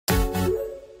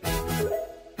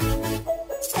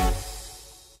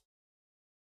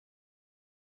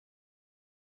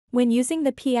When using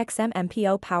the PXM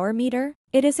MPO power meter,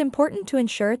 it is important to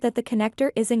ensure that the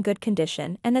connector is in good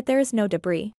condition and that there is no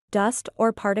debris, dust,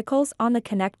 or particles on the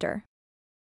connector.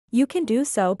 You can do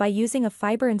so by using a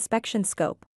fiber inspection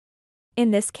scope.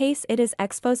 In this case, it is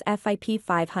EXFO's FIP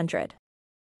 500.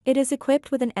 It is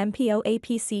equipped with an MPO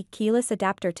APC keyless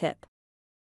adapter tip.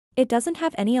 It doesn't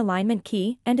have any alignment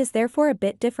key and is therefore a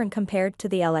bit different compared to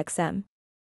the LXM.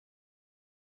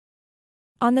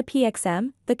 On the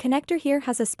PXM, the connector here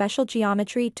has a special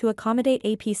geometry to accommodate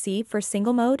APC for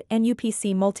single mode and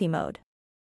UPC multi-mode.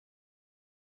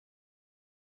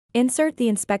 Insert the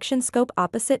inspection scope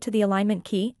opposite to the alignment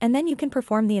key and then you can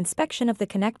perform the inspection of the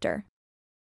connector.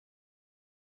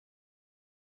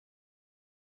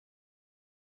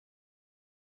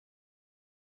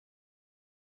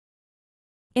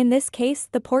 In this case,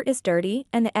 the port is dirty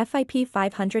and the FIP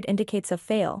 500 indicates a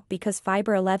fail because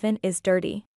fiber 11 is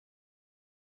dirty.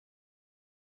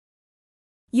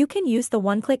 You can use the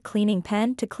one-click cleaning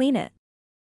pen to clean it.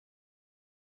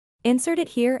 Insert it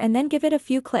here and then give it a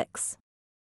few clicks.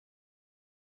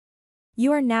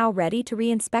 You are now ready to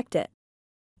re-inspect it.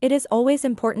 It is always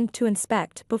important to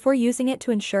inspect before using it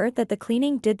to ensure that the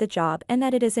cleaning did the job and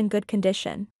that it is in good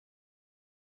condition.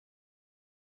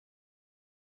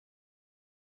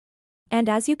 And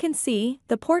as you can see,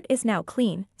 the port is now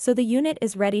clean, so the unit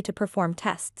is ready to perform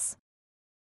tests.